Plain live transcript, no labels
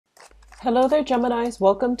Hello there, Geminis.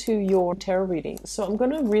 Welcome to your tarot reading. So I'm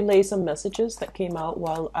going to relay some messages that came out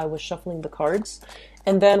while I was shuffling the cards,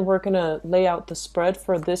 and then we're going to lay out the spread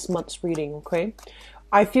for this month's reading, okay?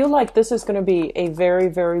 I feel like this is going to be a very,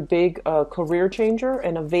 very big career changer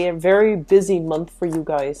and a very, very busy month for you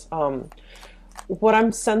guys. What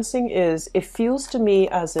I'm sensing is it feels to me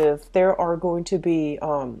as if there are going to be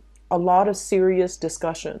a lot of serious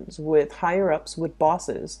discussions with higher ups, with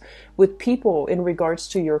bosses, with people in regards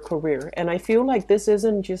to your career. And I feel like this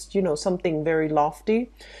isn't just, something very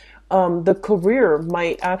lofty. The career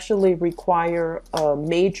might actually require a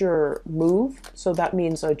major move. So that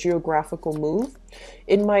means a geographical move.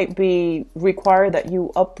 It might be require that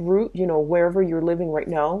you uproot, wherever you're living right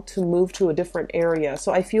now to move to a different area.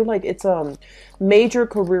 So I feel like it's a major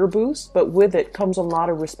career boost, but with it comes a lot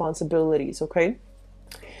of responsibilities, okay?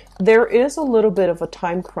 There is a little bit of a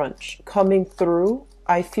time crunch coming through,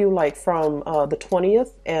 I feel like from the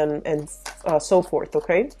 20th and so forth,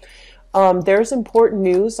 okay? There's important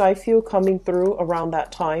news I feel coming through around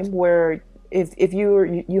that time where if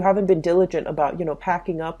you haven't been diligent about,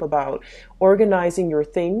 packing up, about organizing your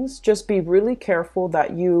things, just be really careful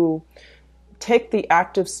that you take the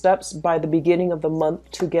active steps by the beginning of the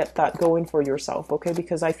month to get that going for yourself, okay?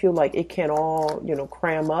 Because I feel like it can all,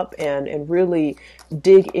 cram up and really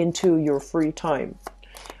dig into your free time.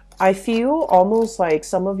 I feel almost like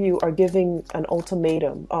some of you are giving an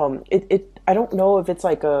ultimatum. I don't know if it's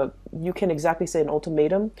like you can exactly say an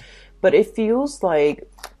ultimatum, but it feels like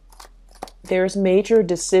there's major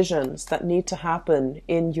decisions that need to happen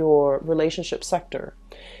in your relationship sector.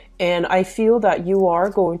 And I feel that you are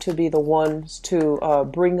going to be the ones to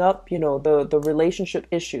bring up, the relationship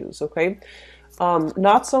issues, okay?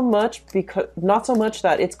 Not so much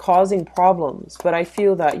that it's causing problems, but I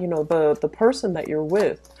feel that, the person that you're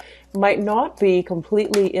with might not be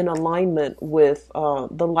completely in alignment with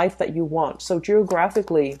the life that you want. So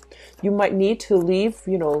geographically, you might need to leave,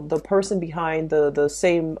 the person behind, the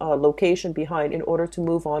same location behind in order to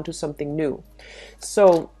move on to something new.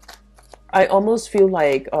 So I almost feel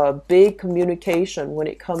like a big communication when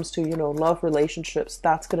it comes to, love relationships,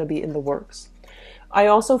 that's going to be in the works. I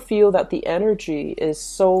also feel that the energy is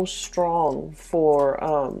so strong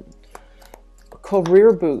for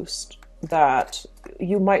career boost that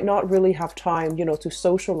you might not really have time, to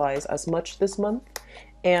socialize as much this month.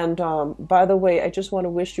 And by the way, I just want to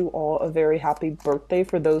wish you all a very happy birthday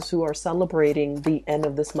for those who are celebrating the end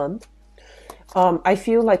of this month. I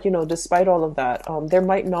feel like, despite all of that, there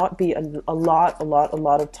might not be a lot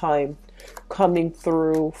of time coming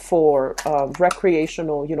through for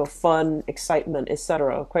recreational, fun, excitement,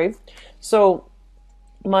 etc. Okay, so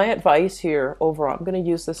my advice here overall, I'm going to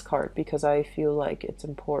use this card because I feel like it's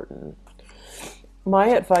important. My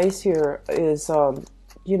advice here is,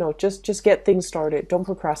 just get things started. Don't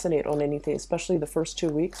procrastinate on anything, especially the first 2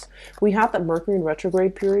 weeks. We have that Mercury in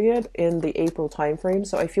retrograde period in the April timeframe,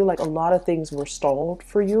 so I feel like a lot of things were stalled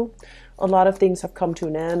for you. A lot of things have come to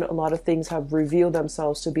an end. A lot of things have revealed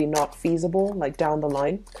themselves to be not feasible, like down the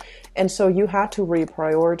line. And so you have to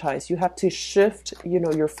reprioritize. You have to shift,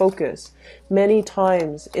 your focus. Many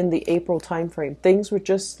times in the April timeframe, things were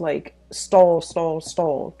just like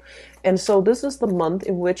stalled. And so this is the month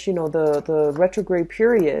in which, the retrograde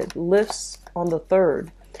period lifts on the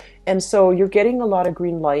 3rd. And so you're getting a lot of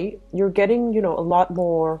green light. You're getting, a lot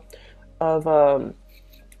more of,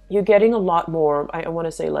 you're getting a lot more, I want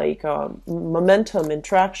to say like momentum and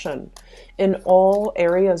traction in all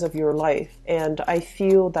areas of your life. And I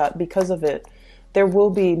feel that because of it, there will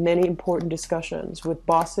be many important discussions with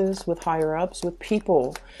bosses, with higher ups, with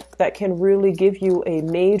people that can really give you a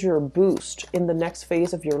major boost in the next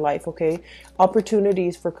phase of your life, okay?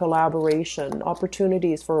 Opportunities for collaboration,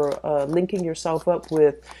 opportunities for linking yourself up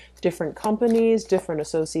with different companies, different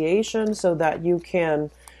associations, so that you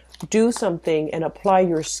can do something and apply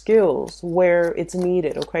your skills where it's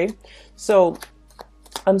needed, okay? So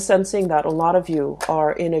I'm sensing that a lot of you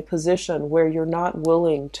are in a position where you're not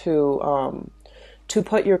willing to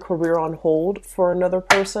put your career on hold for another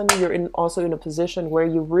person. You're also in a position where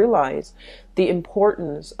you realize the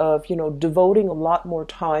importance of, devoting a lot more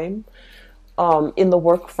time in the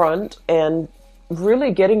work front and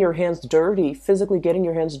really getting your hands dirty, physically getting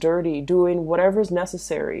your hands dirty, doing whatever's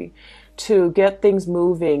necessary to get things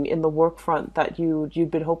moving in the work front that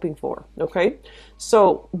you've been hoping for, okay?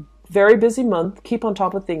 So very busy month. Keep on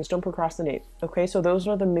top of things. Don't procrastinate, okay? So those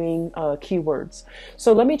are the main keywords.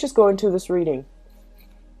 So let me just go into this reading.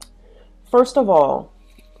 First of all,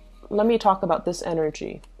 let me talk about this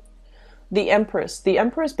energy. The Empress. The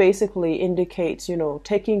Empress basically indicates,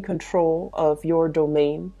 taking control of your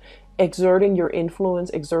domain, exerting your influence,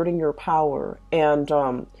 exerting your power, and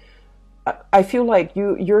I feel like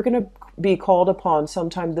you're going to be called upon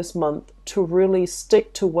sometime this month to really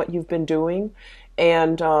stick to what you've been doing,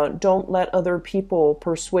 and don't let other people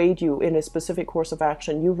persuade you in a specific course of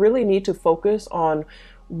action. You really need to focus on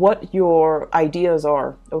what your ideas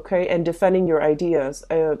are, okay, and defending your ideas,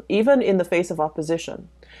 even in the face of opposition.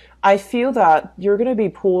 I feel that you're going to be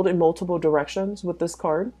pulled in multiple directions with this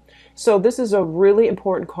card. So this is a really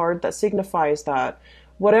important card that signifies that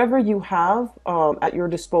whatever you have at your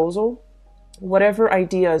disposal, whatever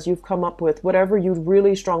ideas you've come up with, whatever you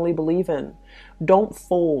really strongly believe in, don't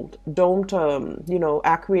fold. Don't,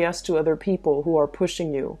 acquiesce to other people who are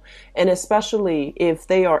pushing you. And especially if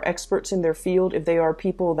they are experts in their field, if they are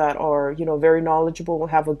people that are, very knowledgeable,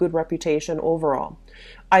 have a good reputation overall.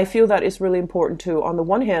 I feel that it's really important to, on the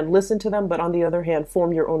one hand, listen to them, but on the other hand,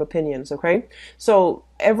 form your own opinions, okay? So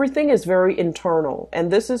everything is very internal, and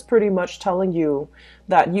this is pretty much telling you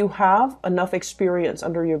that you have enough experience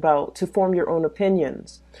under your belt to form your own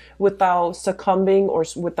opinions without succumbing or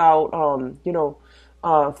without,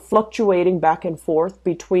 fluctuating back and forth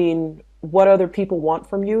between what other people want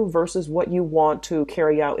from you versus what you want to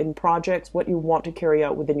carry out in projects, what you want to carry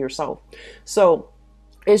out within yourself. So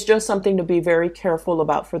it's just something to be very careful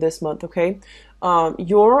about for this month, okay?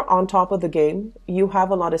 You're on top of the game. You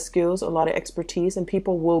have a lot of skills, a lot of expertise, and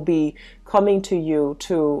people will be coming to you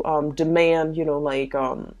to demand,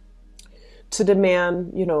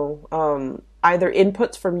 either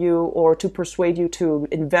inputs from you or to persuade you to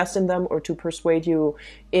invest in them or to persuade you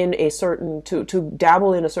in a certain, to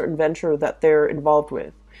dabble in a certain venture that they're involved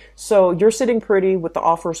with. So you're sitting pretty with the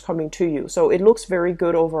offers coming to you. So it looks very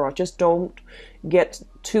good overall. Just don't get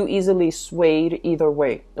too easily swayed either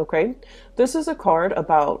way, okay? This is a card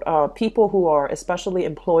about people who are especially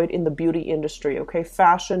employed in the beauty industry, okay?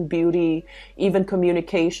 Fashion, beauty, even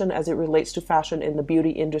communication as it relates to fashion in the beauty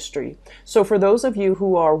industry. So for those of you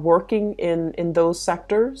who are working in those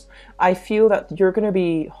sectors, I feel that you're going to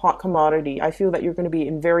be hot commodity. I feel that you're going to be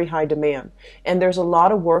in very high demand. And there's a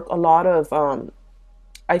lot of work, a lot of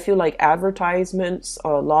I feel like advertisements,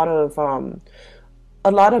 a lot of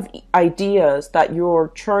ideas that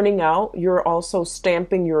you're churning out. You're also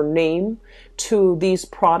stamping your name to these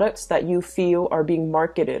products that you feel are being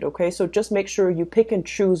marketed. Okay, so just make sure you pick and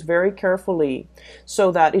choose very carefully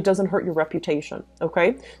so that it doesn't hurt your reputation.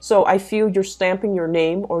 Okay, so I feel you're stamping your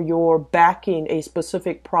name or you're backing a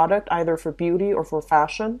specific product either for beauty or for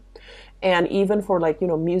fashion. And even for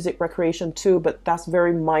music recreation too, but that's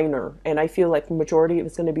very minor. And I feel like the majority of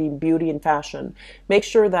it's going to be beauty and fashion. Make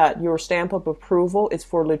sure that your stamp of approval is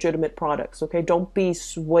for legitimate products, okay? Don't be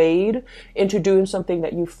swayed into doing something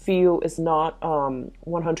that you feel is not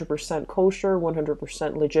 100% kosher,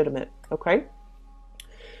 100% legitimate, okay?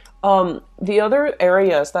 The other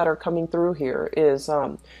areas that are coming through here is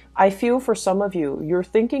I feel for some of you, you're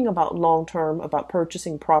thinking about long-term, about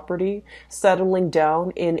purchasing property, settling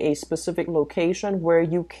down in a specific location where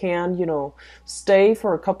you can, stay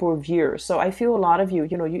for a couple of years. So I feel a lot of you,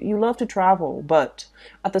 you love to travel, but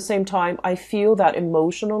at the same time, I feel that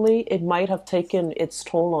emotionally it might have taken its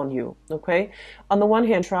toll on you, okay? On the one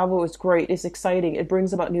hand, travel is great, it's exciting, it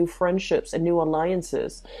brings about new friendships and new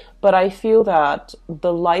alliances, but I feel that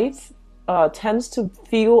the life tends to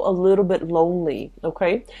feel a little bit lonely,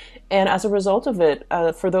 okay? And as a result of it,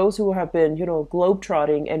 for those who have been,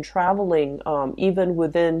 globetrotting and traveling, even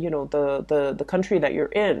within, the country that you're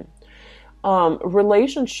in,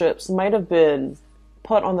 relationships might have been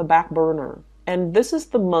put on the back burner. And this is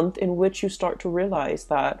the month in which you start to realize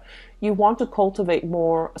that you want to cultivate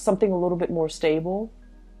something a little bit more stable.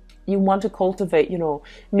 You want to cultivate,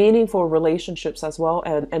 meaningful relationships as well,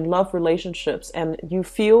 and love relationships. And you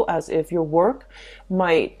feel as if your work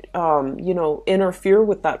might, interfere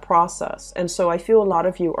with that process. And so I feel a lot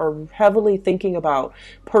of you are heavily thinking about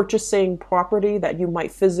purchasing property that you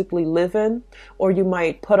might physically live in, or you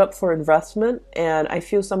might put up for investment. And I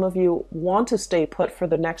feel some of you want to stay put for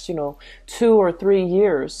the next, 2 or 3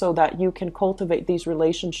 years so that you can cultivate these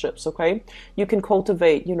relationships, okay? You can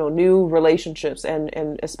cultivate, new relationships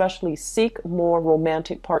and especially seek more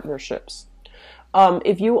romantic partnerships.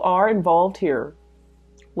 If you are involved here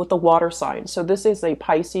with the water sign, so this is a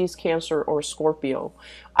Pisces, Cancer, or Scorpio,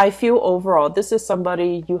 I feel overall this is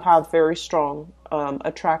somebody you have very strong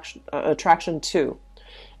attraction to.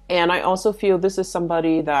 And I also feel this is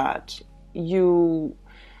somebody that you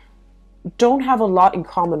don't have a lot in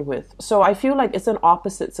common with. So I feel like it's an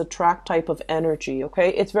opposites attract type of energy, okay?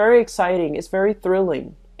 It's very exciting, it's very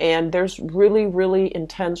thrilling, and there's really, really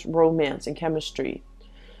intense romance and chemistry.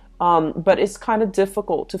 But it's kind of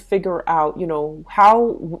difficult to figure out,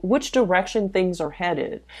 which direction things are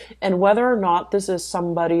headed, and whether or not this is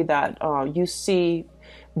somebody that you see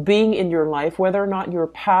being in your life, whether or not your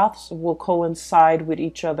paths will coincide with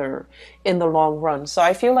each other in the long run. So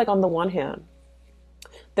I feel like on the one hand,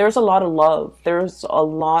 there's a lot of love. There's a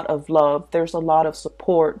lot of love. There's a lot of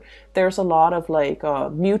support. There's a lot of like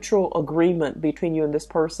mutual agreement between you and this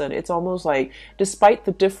person. It's almost like, despite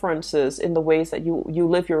the differences in the ways that you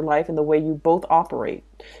live your life and the way you both operate,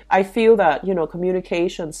 I feel that, you know,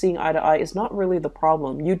 communication, seeing eye to eye is not really the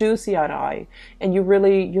problem. You do see eye to eye, and you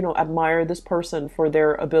really, you know, admire this person for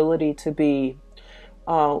their ability to be,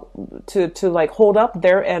 to like hold up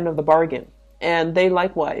their end of the bargain. And they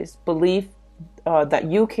likewise believe that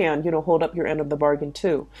you can, you know, hold up your end of the bargain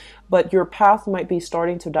too. But your path might be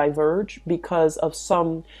starting to diverge because of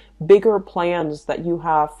some bigger plans that you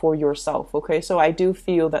have for yourself. Okay, so I do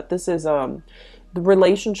feel that this is the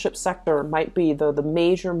relationship sector might be the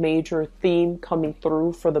major theme coming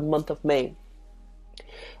through for the month of May.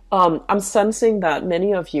 I'm sensing that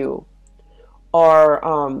many of you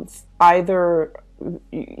are either,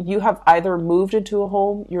 you have either moved into a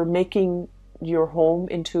home, you're making your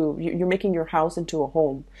house into a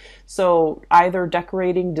home. So either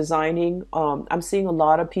decorating, designing, I'm seeing a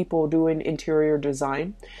lot of people doing interior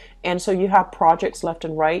design. And so you have projects left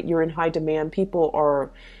and right. You're in high demand. People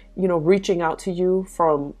are, you know, reaching out to you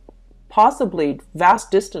from possibly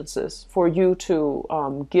vast distances for you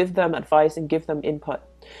to give them advice and give them input.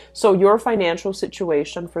 So your financial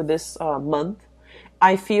situation for this month,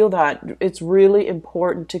 I feel that it's really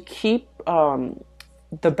important to keep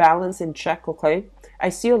the balance in check. Okay, I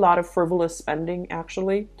see a lot of frivolous spending.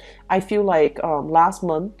 Actually, I feel like last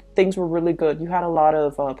month things were really good. You had a lot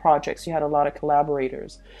of projects, you had a lot of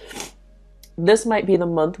collaborators. This might be the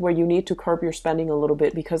month where you need to curb your spending a little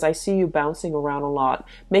bit, because I see you bouncing around a lot,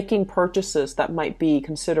 making purchases that might be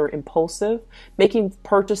considered impulsive, making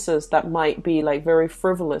purchases that might be like very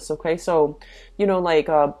frivolous. Okay, so, you know, like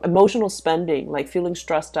emotional spending, like feeling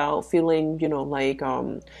stressed out, feeling, you know, like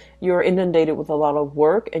you're inundated with a lot of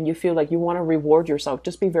work and you feel like you want to reward yourself.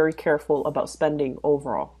 Just be very careful about spending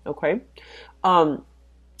overall. Okay,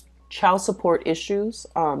 child support issues,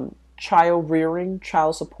 child rearing,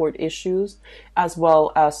 child support issues, as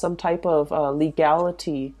well as some type of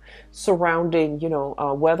legality surrounding, you know,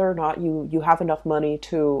 whether or not you have enough money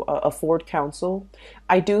to afford counsel.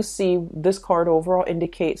 I do see this card overall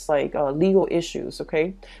indicates like legal issues.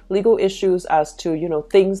 Okay, legal issues as to, you know,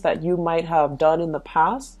 things that you might have done in the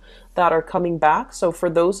past that are coming back. So for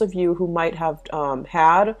those of you who might have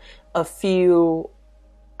had a few,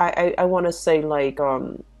 I want to say like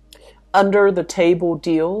under the table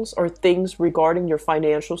deals or things regarding your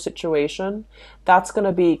financial situation, that's going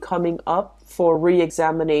to be coming up for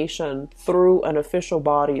re-examination through an official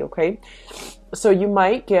body. Okay, so you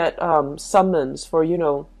might get summons for, you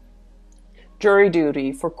know, jury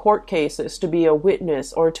duty, for court cases, to be a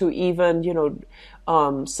witness, or to even, you know,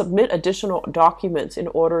 submit additional documents in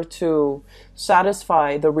order to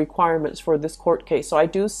satisfy the requirements for this court case. So I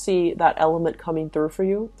do see that element coming through for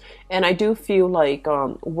you. And I do feel like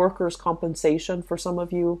workers' compensation for some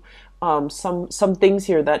of you, some things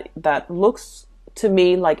here that looks to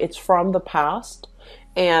me like it's from the past,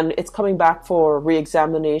 and it's coming back for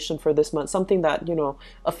re-examination for this month. Something that, you know,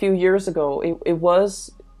 a few years ago, it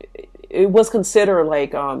was considered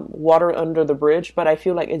like water under the bridge, but I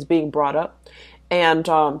feel like it's being brought up. And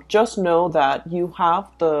just know that you have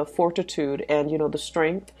the fortitude and, you know, the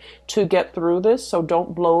strength to get through this. So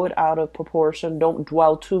don't blow it out of proportion. Don't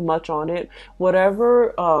dwell too much on it.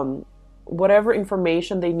 Whatever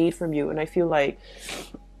information they need from you. And I feel like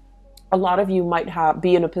a lot of you might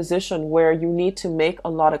be in a position where you need to make a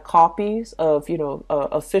lot of copies of, you know,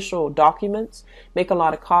 official documents, make a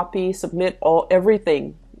lot of copies, submit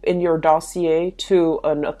everything in your dossier to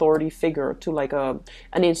an authority figure, to like an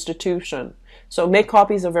institution. So make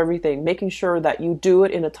copies of everything, making sure that you do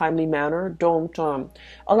it in a timely manner. Don't,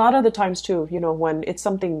 a lot of the times too, you know, when it's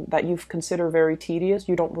something that you consider very tedious,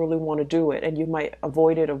 you don't really want to do it, and you might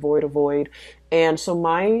avoid it, avoid. And so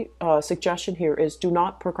my suggestion here is do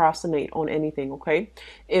not procrastinate on anything, okay?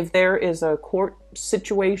 If there is a court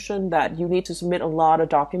situation that you need to submit a lot of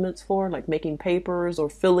documents for, like making papers or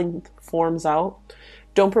filling forms out,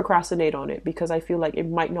 don't procrastinate on it, because I feel like it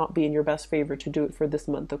might not be in your best favor to do it for this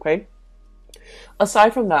month, okay?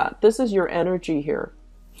 Aside from that, this is your energy here.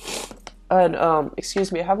 And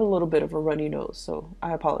excuse me, I have a little bit of a runny nose, so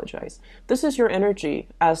I apologize. This is your energy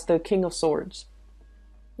as the King of Swords,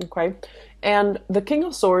 okay? And the King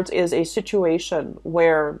of Swords is a situation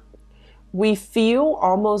where we feel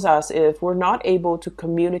almost as if we're not able to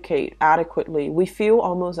communicate adequately. We feel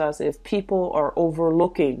almost as if people are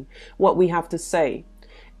overlooking what we have to say.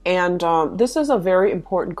 And this is a very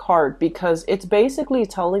important card because it's basically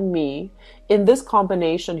telling me in this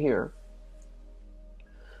combination here,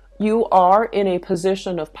 you are in a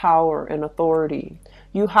position of power and authority.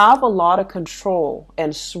 You have a lot of control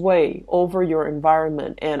and sway over your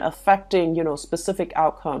environment and affecting, specific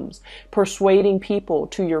outcomes, persuading people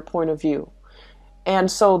to your point of view.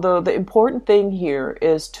 And so the important thing here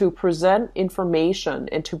is to present information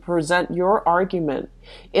and to present your argument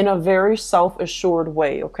in a very self-assured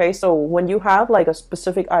way. Okay. So when you have like a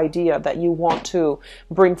specific idea that you want to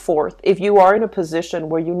bring forth, if you are in a position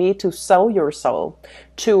where you need to sell yourself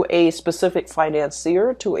to a specific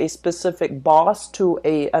financier, to a specific boss, to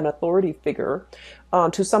an authority figure,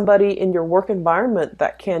 to somebody in your work environment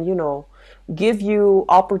that can, give you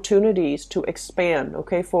opportunities to expand,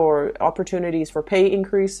 okay, for opportunities for pay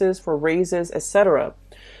increases, for raises, etc.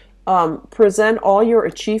 Present all your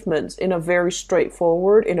achievements in a very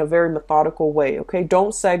straightforward, in a very methodical way, okay?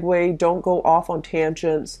 Don't segue, don't go off on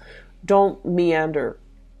tangents, don't meander.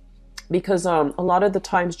 Because a lot of the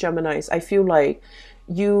times, Geminis, I feel like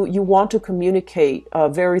you want to communicate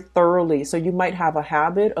very thoroughly. So you might have a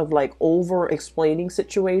habit of like over explaining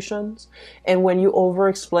situations. And when you over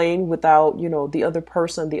explain without, the other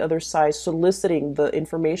person, the other side soliciting the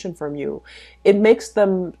information from you, it makes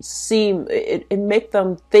them it make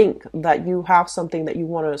them think that you have something that you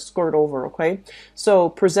want to skirt over. Okay. So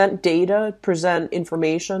present data, present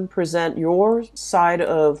information, present your side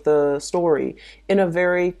of the story in a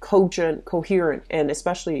very cogent, coherent, and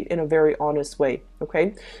especially in a very honest way.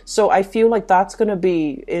 Okay, so I feel like that's going to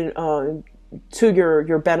be to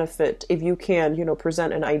your benefit if you can,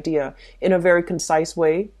 present an idea in a very concise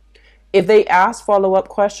way. If they ask follow-up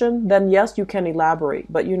question, then yes, you can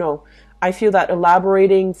elaborate. But, I feel that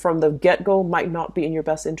elaborating from the get-go might not be in your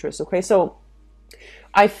best interest. Okay, so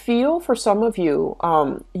I feel for some of you,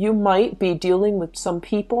 you might be dealing with some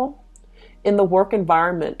people in the work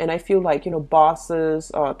environment. And I feel like,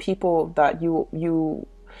 bosses, people that you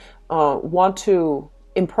want to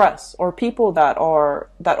impress, or people that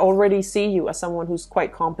already see you as someone who's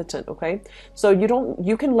quite competent. Okay, so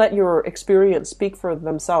you can let your experience speak for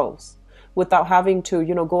themselves without having to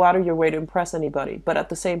go out of your way to impress anybody, but at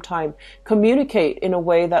the same time communicate in a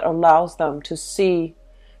way that allows them to see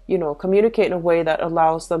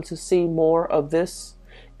more of this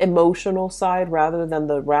emotional side rather than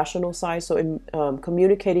the rational side. So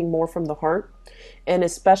communicating more from the heart, and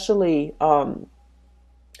especially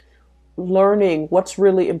learning what's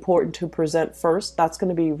really important to present first. That's going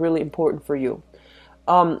to be really important for you.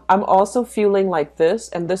 I'm also feeling like this,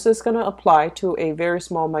 and this is going to apply to a very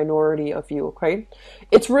small minority of you, okay?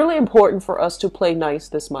 It's really important for us to play nice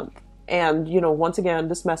this month. And, once again,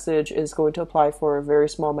 this message is going to apply for a very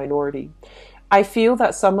small minority. I feel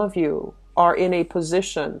that some of you are in a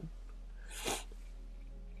position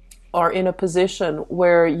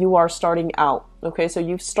where you are starting out, okay? So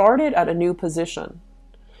you've started at a new position.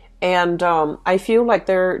 And I feel like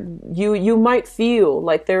you might feel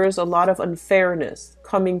like there is a lot of unfairness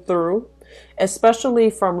coming through,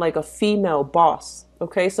 especially from like a female boss.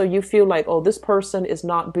 Okay, so you feel like, oh, this person is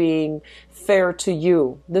not being fair to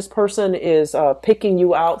you. This person is picking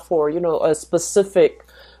you out for, a specific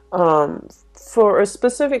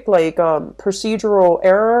like procedural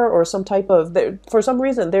error or some type of. For some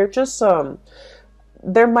reason, they're just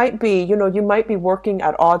there might be, you might be working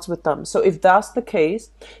at odds with them. So if that's the case,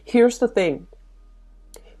 here's the thing.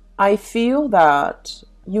 I feel that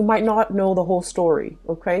you might not know the whole story,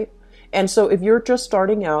 okay? And so if you're just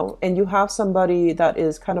starting out and you have somebody that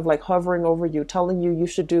is kind of like hovering over you, telling you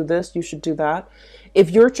should do this, you should do that. If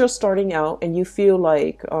you're just starting out and you feel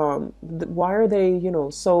like, why are they,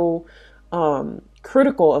 so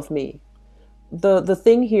critical of me? The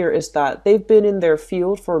thing here is that they've been in their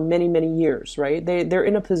field for many, many years, right? They're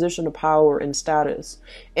in a position of power and status.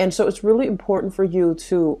 And so it's really important for you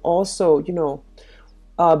to also,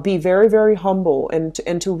 be very, very humble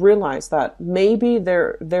and to realize that maybe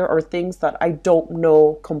there are things that I don't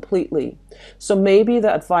know completely. So maybe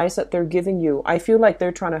the advice that they're giving you, I feel like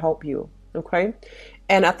they're trying to help you, okay?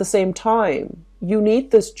 And at the same time, you need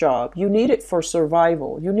this job. You need it for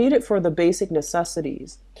survival. You need it for the basic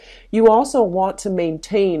necessities. You also want to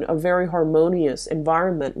maintain a very harmonious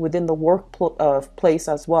environment within the workplace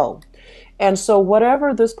as well. And so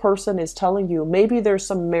whatever this person is telling you, maybe there's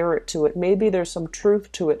some merit to it. Maybe there's some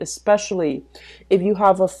truth to it, especially if you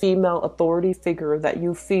have a female authority figure that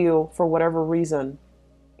you feel for whatever reason.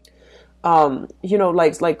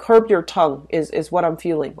 Like curb your tongue is what I'm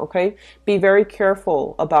feeling. Okay. Be very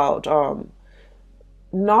careful about,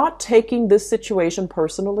 not taking this situation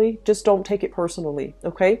personally. Just don't take it personally,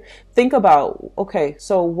 okay? Think about, okay,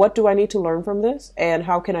 so what do I need to learn from this and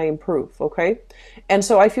how can I improve, okay? And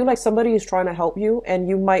so I feel like somebody is trying to help you and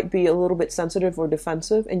you might be a little bit sensitive or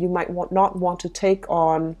defensive and you might not want to take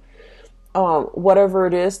on whatever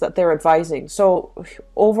it is that they're advising. So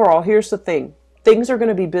overall, here's the thing. Things are going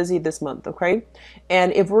to be busy this month, okay?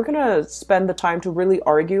 And if we're going to spend the time to really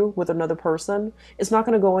argue with another person, it's not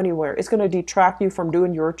going to go anywhere. It's going to detract you from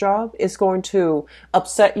doing your job. It's going to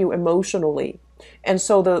upset you emotionally. And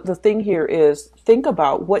so the thing here is think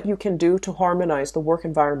about what you can do to harmonize the work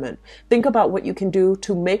environment. Think about what you can do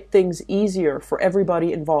to make things easier for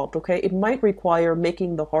everybody involved, okay? It might require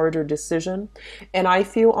making the harder decision. And I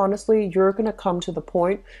feel honestly, you're going to come to the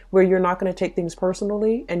point where you're not going to take things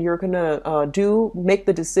personally and you're going to make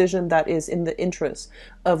the decision that is in the interest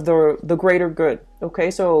of the greater good, okay?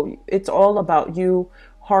 So it's all about you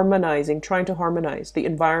harmonizing, trying to harmonize the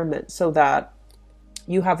environment so that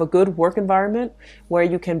you have a good work environment where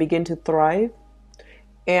you can begin to thrive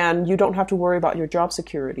and you don't have to worry about your job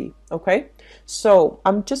security. Okay. So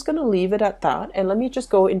I'm just going to leave it at that. And let me just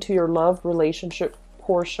go into your love relationship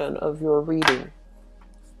portion of your reading.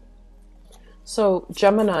 So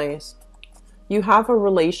Geminis, you have a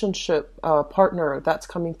relationship partner that's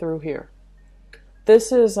coming through here.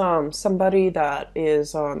 This is somebody that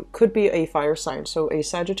is could be a fire sign, so a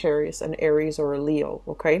Sagittarius, an Aries, or a Leo,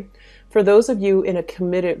 okay? For those of you in a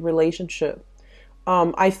committed relationship,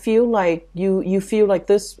 I feel like you feel like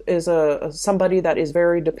this is somebody that is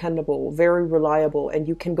very dependable, very reliable, and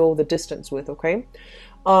you can go the distance with, okay?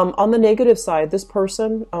 On the negative side, this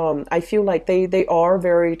person, I feel like they are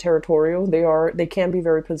very territorial. They can be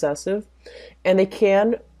very possessive, and they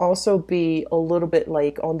can also be a little bit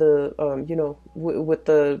like on the with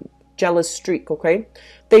the jealous streak, okay?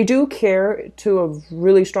 They do care to a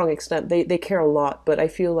really strong extent. They care a lot, but I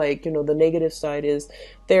feel like, the negative side is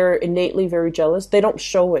they're innately very jealous. They don't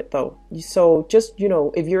show it though. So just,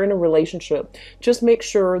 if you're in a relationship, just make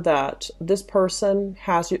sure that this person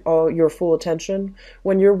has your full attention.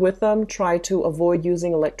 When you're with them, try to avoid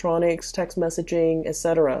using electronics, text messaging,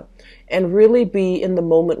 etc. and really be in the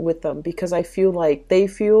moment with them, because I feel like they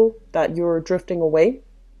feel that you're drifting away.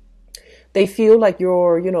 They feel like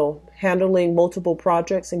you're, handling multiple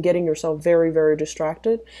projects and getting yourself very, very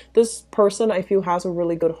distracted. This person, I feel, has a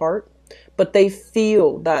really good heart, but they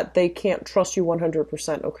feel that they can't trust you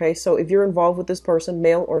 100%, okay? So if you're involved with this person,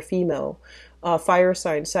 male or female, fire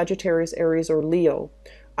sign, Sagittarius, Aries, or Leo,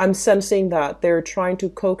 I'm sensing that they're trying to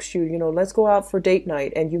coax you, let's go out for date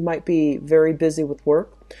night, and you might be very busy with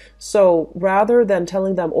work. So rather than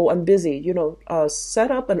telling them, oh, I'm busy, set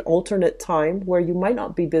up an alternate time where you might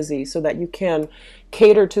not be busy so that you can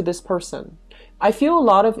cater to this person. I feel a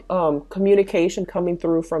lot of communication coming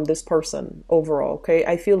through from this person overall, okay?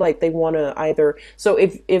 I feel like they want to either, so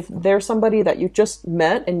if there's somebody that you just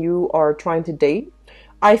met and you are trying to date,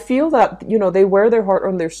 I feel that, they wear their heart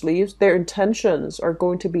on their sleeves. Their intentions are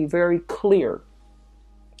going to be very clear.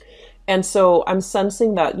 And so I'm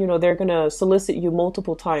sensing that, they're going to solicit you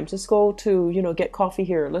multiple times. Let's go to, get coffee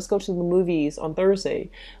here. Let's go to the movies on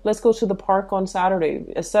Thursday. Let's go to the park on Saturday,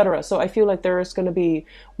 etc. So I feel like there is going to be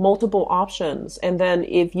multiple options. And then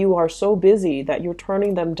if you are so busy that you're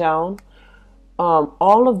turning them down,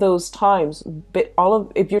 all of those times,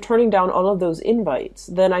 if you're turning down all of those invites,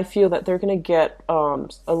 then I feel that they're going to get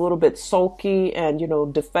a little bit sulky and,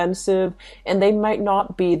 defensive, and they might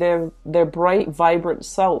not be their bright, vibrant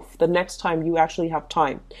self the next time you actually have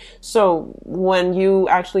time. So when you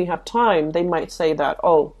actually have time, they might say that,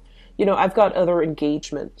 oh, I've got other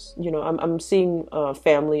engagements. I'm seeing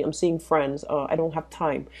family. I'm seeing friends. I don't have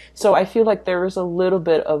time. So I feel like there is a little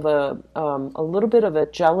bit of a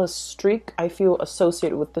jealous streak, I feel,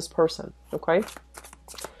 associated with this person. Okay.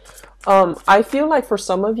 I feel like for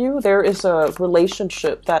some of you, there is a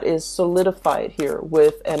relationship that is solidified here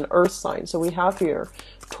with an earth sign. So we have here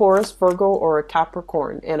Taurus, Virgo, or a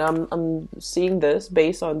Capricorn. And I'm seeing this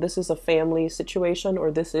based on this is a family situation, or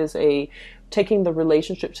this is a taking the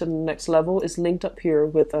relationship to the next level is linked up here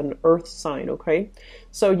with an earth sign, okay?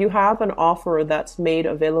 So you have an offer that's made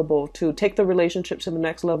available to take the relationship to the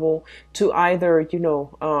next level, to either,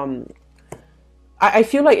 I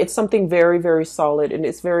feel like it's something very, very solid, and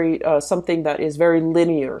it's very something that is very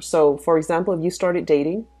linear. So for example, if you started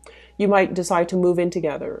dating, you might decide to move in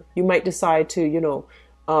together. You might decide to,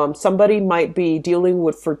 somebody might be dealing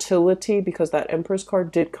with fertility, because that Empress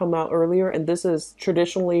card did come out earlier, and this is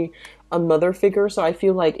traditionally a mother figure. So I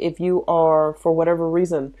feel like if you are, for whatever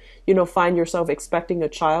reason, find yourself expecting a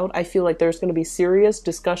child, I feel like there's going to be serious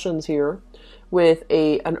discussions here with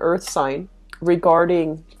an earth sign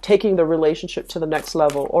regarding taking the relationship to the next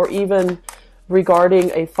level, or even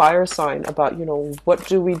regarding a fire sign about, what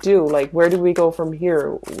do we do? Like, where do we go from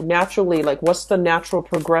here? Naturally, like, what's the natural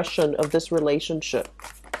progression of this relationship?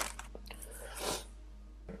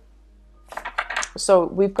 So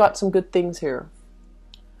we've got some good things here.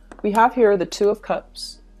 We have here the Two of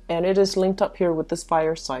Cups, and it is linked up here with this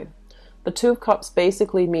fire sign. The Two of Cups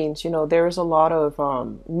basically means, there's a lot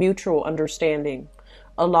of mutual understanding.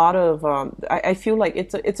 A lot of, I feel like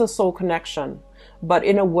it's a soul connection, but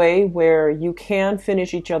in a way where you can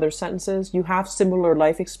finish each other's sentences. You have similar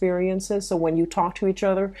life experiences. So when you talk to each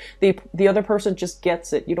other, the other person just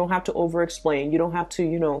gets it. You don't have to over explain. You don't have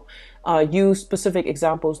to, use specific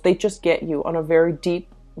examples. They just get you on a very deep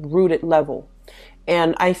rooted level.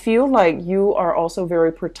 And I feel like you are also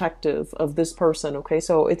very protective of this person. Okay.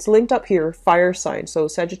 So it's linked up here, fire sign. So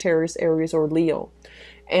Sagittarius, Aries, or Leo.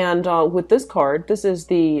 And with this card, this is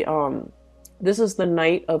the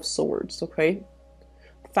Knight of Swords. Okay.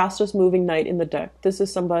 Fastest moving knight in the deck. This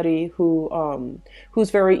is somebody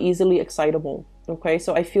who's very easily excitable. Okay,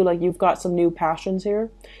 so I feel like you've got some new passions here,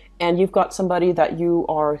 and you've got somebody that you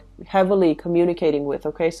are heavily communicating with.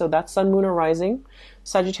 Okay, so that's Sun, Moon, or Rising,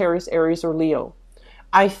 Sagittarius, Aries, or Leo.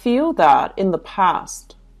 I feel that in the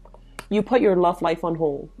past you put your love life on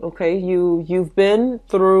hold. Okay, you've been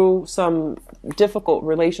through some difficult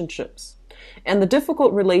relationships. And the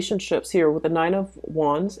difficult relationships here with the Nine of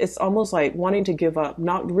Wands, it's almost like wanting to give up,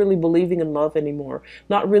 not really believing in love anymore,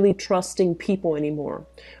 not really trusting people anymore.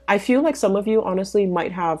 I feel like some of you honestly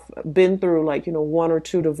might have been through like, one or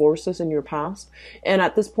two divorces in your past. And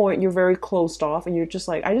at this point, you're very closed off and you're just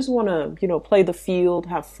like, I just want to, play the field,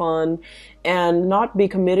 have fun, and not be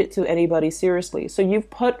committed to anybody seriously. So you've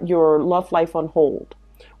put your love life on hold.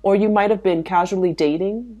 Or you might have been casually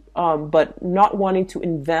dating, but not wanting to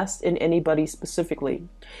invest in anybody specifically.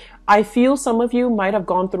 I feel some of you might have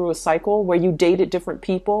gone through a cycle where you dated different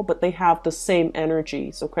people, but they have the same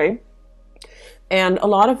energies, okay? And a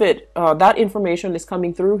lot of it, that information is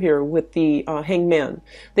coming through here with the Hangman.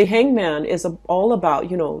 The Hangman is all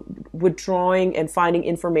about, withdrawing and finding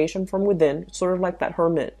information from within, sort of like that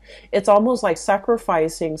hermit. It's almost like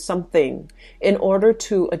sacrificing something in order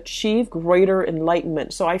to achieve greater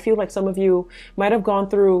enlightenment. So I feel like some of you might have gone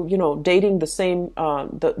through, dating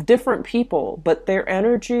the different people, but their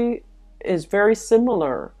energy is very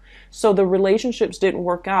similar. So the relationships didn't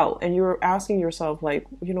work out, and you're asking yourself like,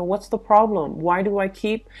 what's the problem? Why do I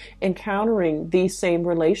keep encountering these same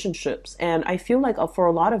relationships? And I feel like for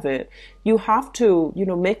a lot of it, you have to,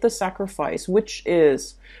 make the sacrifice, which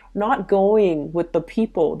is not going with the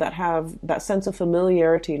people that have that sense of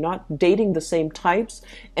familiarity, not dating the same types,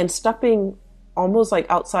 and stepping almost like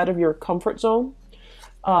outside of your comfort zone.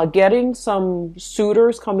 Getting some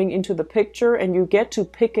suitors coming into the picture, and you get to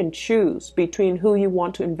pick and choose between who you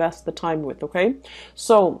want to invest the time with, okay?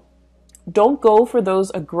 So don't go for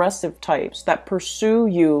those aggressive types that pursue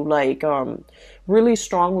you like really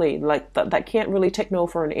strongly, like that can't really take no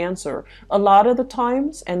for an answer. A lot of the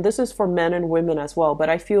times, and this is for men and women as well, but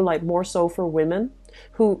I feel like more so for women,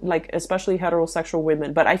 who like especially heterosexual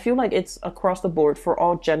women, but I feel like it's across the board for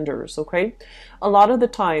all genders. Okay, a lot of the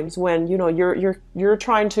times when you're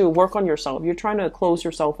trying to work on yourself, you're trying to close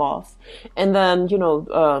yourself off, and then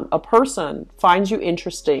a person finds you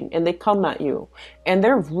interesting and they come at you and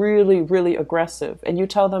they're really, really aggressive, and you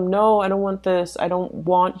tell them, no, I don't want this, I don't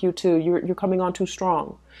want you to, you're coming on too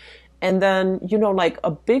strong. And then like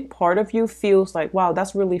a big part of you feels like, wow,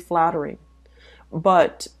 that's really flattering.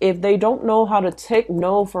 But if they don't know how to take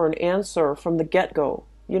no for an answer from the get-go,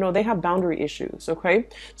 they have boundary issues, okay?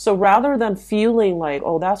 So rather than feeling like,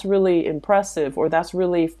 oh, that's really impressive or that's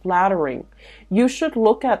really flattering, you should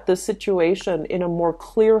look at the situation in a more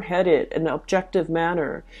clear-headed and objective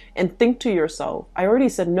manner and think to yourself, I already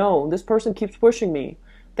said no, this person keeps pushing me.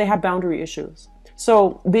 They have boundary issues.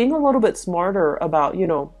 So being a little bit smarter about,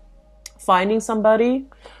 finding somebody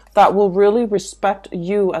that will really respect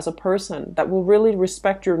you as a person, that will really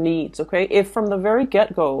respect your needs, okay? If from the very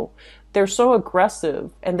get-go, they're so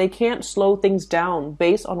aggressive and they can't slow things down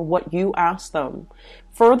based on what you ask them,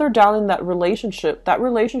 further down in that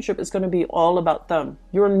relationship is going to be all about them.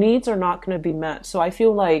 Your needs are not going to be met. So I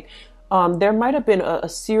feel like there might have been a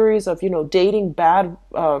series of, dating bad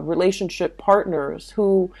relationship partners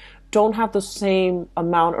who don't have the same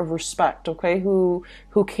amount of respect, okay, who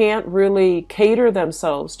can't really cater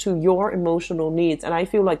themselves to your emotional needs. And I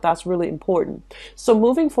feel like that's really important. So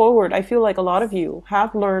moving forward, I feel like a lot of you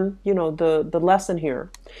have learned, the lesson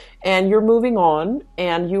here, and you're moving on,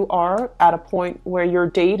 and you are at a point where you're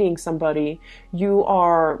dating somebody. You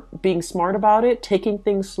are being smart about it, taking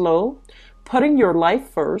things slow, putting your life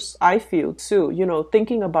first, I feel too,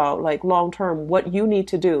 thinking about like long term what you need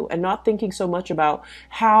to do and not thinking so much about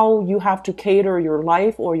how you have to cater your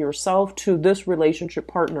life or yourself to this relationship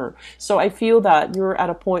partner. So I feel that you're at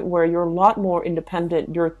a point where you're a lot more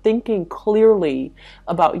independent. You're thinking clearly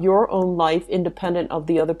about your own life independent of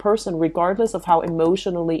the other person, regardless of how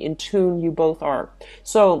emotionally in tune you both are.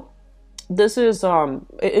 So this is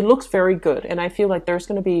it looks very good, and I feel like there's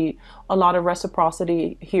going to be a lot of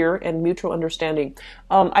reciprocity here and mutual understanding.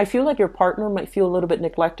 I feel like your partner might feel a little bit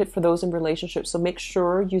neglected for those in relationships, so make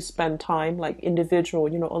sure you spend time, like individual,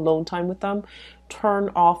 alone time with them.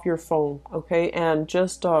 Turn off your phone, okay, and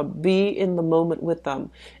just be in the moment with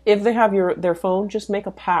them. If they have their phone, just make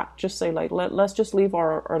a pact. Just say like, let's just leave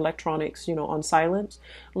our electronics, on silent.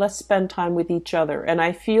 Let's spend time with each other. And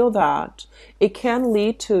I feel that it can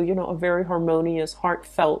lead to, a very harmonious,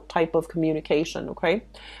 heartfelt type of communication, okay?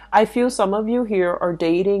 I feel some of you here are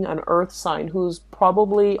dating an earth sign who's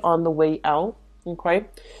probably on the way out, okay?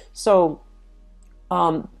 So,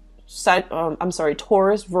 I'm sorry,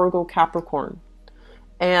 Taurus, Virgo, Capricorn.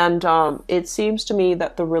 And it seems to me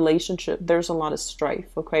that the relationship, there's a lot of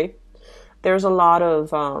strife, okay? There's a lot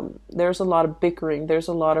of bickering, there's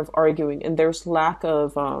a lot of arguing, and there's lack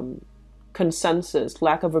of consensus,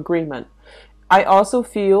 lack of agreement. I also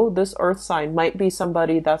feel this earth sign might be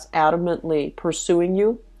somebody that's adamantly pursuing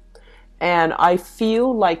you. And I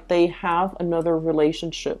feel like they have another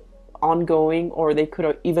relationship ongoing, or they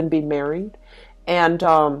could even be married. And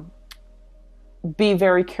be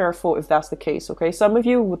very careful if that's the case, okay? Some of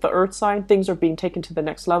you with the earth sign, things are being taken to the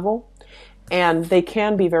next level, and they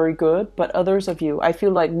can be very good, but others of you, I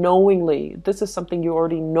feel like knowingly, this is something you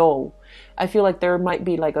already know. I feel like there might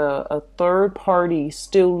be like a third party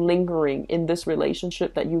still lingering in this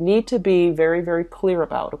relationship that you need to be very, very clear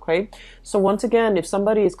about, okay? So once again, if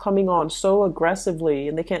somebody is coming on so aggressively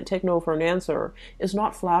and they can't take no for an answer, it's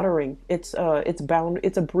not flattering. It's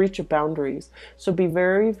a breach of boundaries. So be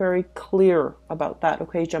very, very clear about that,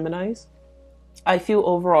 okay, Geminis? I feel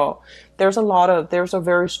overall there's a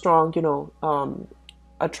very strong,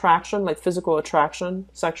 attraction, like physical attraction,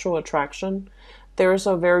 sexual attraction. There's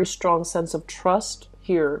a very strong sense of trust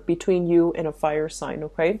here between you and a fire sign,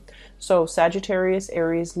 okay? So Sagittarius,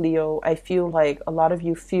 Aries, Leo, I feel like a lot of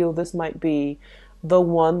you feel this might be the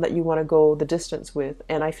one that you want to go the distance with.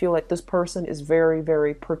 And I feel like this person is very,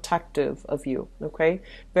 very protective of you, okay?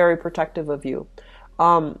 Very protective of you.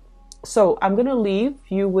 So I'm going to leave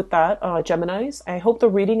you with that, Geminis. I hope the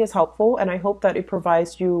reading is helpful, and I hope that it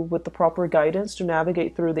provides you with the proper guidance to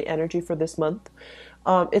navigate through the energy for this month.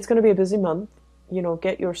 It's going to be a busy month.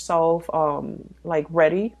 Get yourself like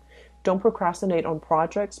ready. Don't procrastinate on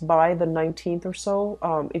projects by the 19th or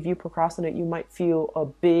so. If you procrastinate, you might feel a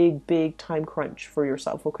big, big time crunch for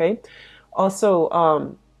yourself, okay?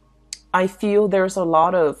 Also, I feel there's a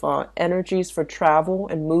lot of energies for travel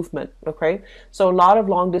and movement, okay? So a lot of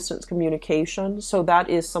long distance communication. So that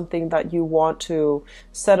is something that you want to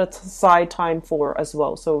set aside time for as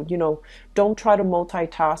well. So, don't try to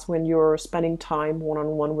multitask when you're spending time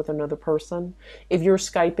one-on-one with another person. If you're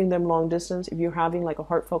Skyping them long distance, if you're having like a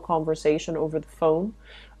heartfelt conversation over the phone,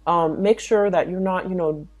 make sure that you're not,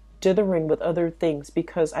 dithering with other things,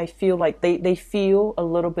 because I feel like they feel a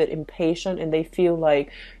little bit impatient and they feel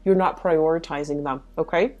like you're not prioritizing them,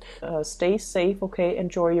 okay? Stay safe, okay?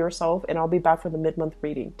 Enjoy yourself, and I'll be back for the mid-month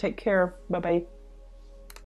reading. Take care. Bye-bye.